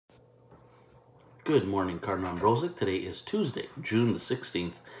Good morning, Cardinal Ambrozic. Today is Tuesday, June the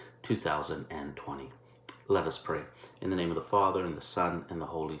 16th, 2020. Let us pray. In the name of the Father, and the Son, and the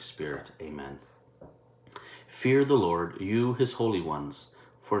Holy Spirit. Amen. Fear the Lord, you his holy ones,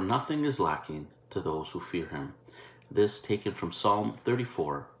 for nothing is lacking to those who fear him. This taken from Psalm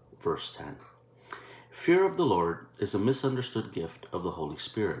 34, verse 10. Fear of the Lord is a misunderstood gift of the Holy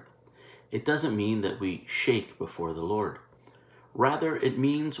Spirit. It doesn't mean that we shake before the Lord. Rather, it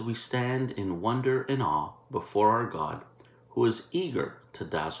means we stand in wonder and awe before our God, who is eager to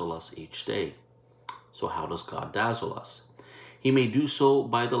dazzle us each day. So how does God dazzle us? He may do so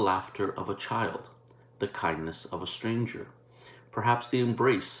by the laughter of a child, the kindness of a stranger, perhaps the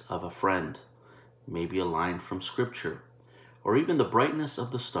embrace of a friend, maybe a line from Scripture, or even the brightness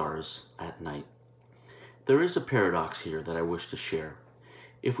of the stars at night. There is a paradox here that I wish to share.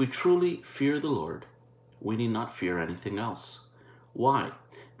 If we truly fear the Lord, we need not fear anything else. Why?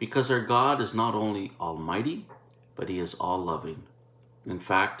 Because our God is not only almighty, but he is all-loving. In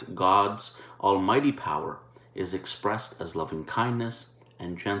fact, God's almighty power is expressed as loving kindness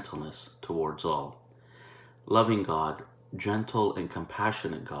and gentleness towards all. Loving God, gentle and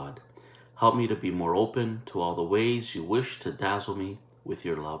compassionate God, help me to be more open to all the ways you wish to dazzle me with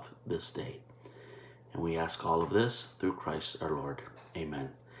your love this day. And we ask all of this through Christ our Lord. Amen.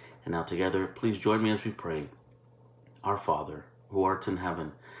 And now together, please join me as we pray. Our Father, who art in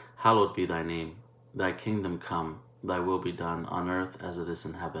heaven, hallowed be thy name. Thy kingdom come, thy will be done on earth as it is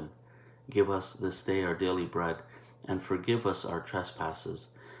in heaven. Give us this day our daily bread, and forgive us our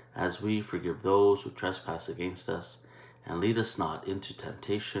trespasses, as we forgive those who trespass against us. And lead us not into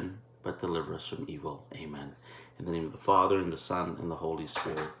temptation, but deliver us from evil. Amen. In the name of the Father, and the Son, and the Holy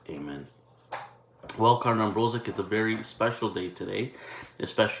Spirit. Amen. Well, Cardinal Ambrozic, it's a very special day today,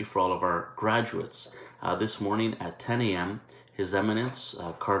 especially for all of our graduates. This morning at 10 a.m., His Eminence,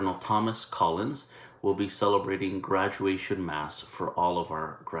 Cardinal Thomas Collins, will be celebrating graduation Mass for all of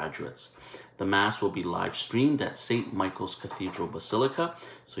our graduates. The Mass will be live streamed at St. Michael's Cathedral Basilica,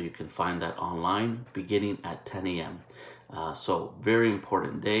 so you can find that online beginning at 10 a.m. So very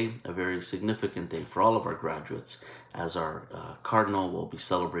important day, a very significant day for all of our graduates, as our Cardinal will be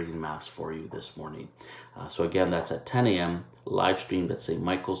celebrating Mass for you this morning. So again, that's at 10 a.m., live streamed at St.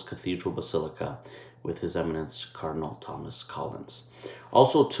 Michael's Cathedral Basilica with His Eminence Cardinal Thomas Collins.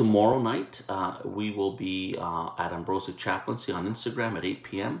 Also tomorrow night, we will be at Ambrozic Chaplaincy on Instagram at 8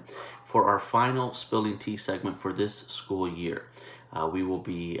 p.m. for our final Spilling Tea segment for this school year. We will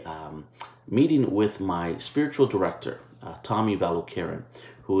be meeting with my spiritual director, Tommy Valukaran,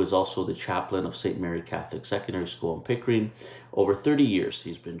 who is also the chaplain of St. Mary Catholic Secondary School in Pickering. Over 30 years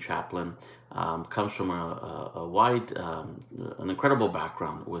he's been chaplain, comes from a wide, an incredible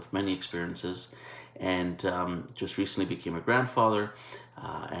background with many experiences, and just recently became a grandfather,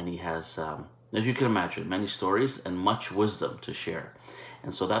 and he has, as you can imagine, many stories and much wisdom to share.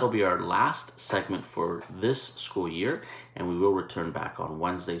 And so that'll be our last segment for this school year, and we will return back on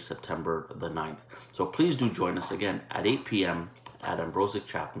Wednesday, September the 9th. So please do join us again at 8 p.m. at Ambrozic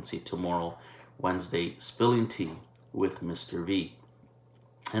Chaplaincy tomorrow, Wednesday, Spilling Tea with Mr. V.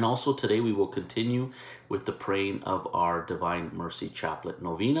 And also today we will continue with the praying of our Divine Mercy Chaplet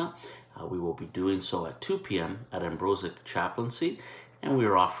Novena. We will be doing so at 2 p.m. at Ambrozic Chaplaincy, and we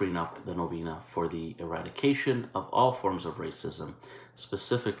are offering up the novena for the eradication of all forms of racism,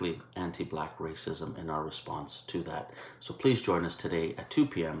 specifically anti-Black racism, in our response to that. So please join us today at 2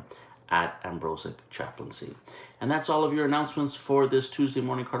 p.m. at Ambrozic Chaplaincy. And that's all of your announcements for this Tuesday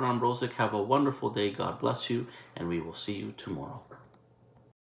morning, Cardinal Ambrozic. Have a wonderful day. God bless you, and we will see you tomorrow.